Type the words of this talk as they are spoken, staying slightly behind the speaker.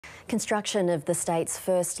Construction of the state's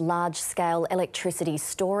first large-scale electricity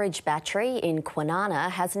storage battery in Kwinana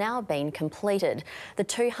has now been completed. The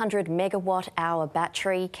 200 megawatt-hour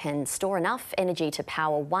battery can store enough energy to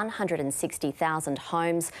power 160,000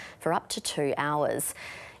 homes for up to 2 hours.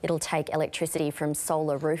 It'll take electricity from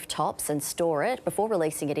solar rooftops and store it before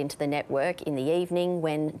releasing it into the network in the evening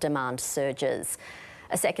when demand surges.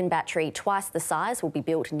 A second battery twice the size will be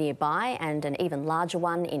built nearby, and an even larger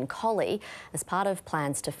one in Collie as part of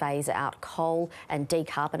plans to phase out coal and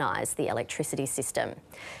decarbonise the electricity system.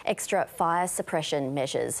 Extra fire suppression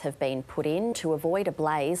measures have been put in to avoid a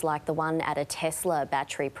blaze like the one at a Tesla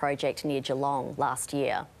battery project near Geelong last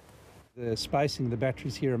year. The spacing of the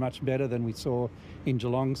batteries here are much better than we saw in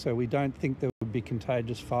Geelong, so we don't think there would be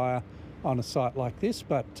contagious fire on a site like this,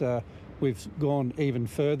 but we've gone even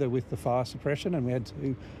further with the fire suppression, and we had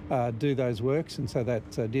to do those works, and so that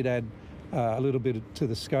did add a little bit to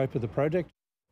the scope of the project.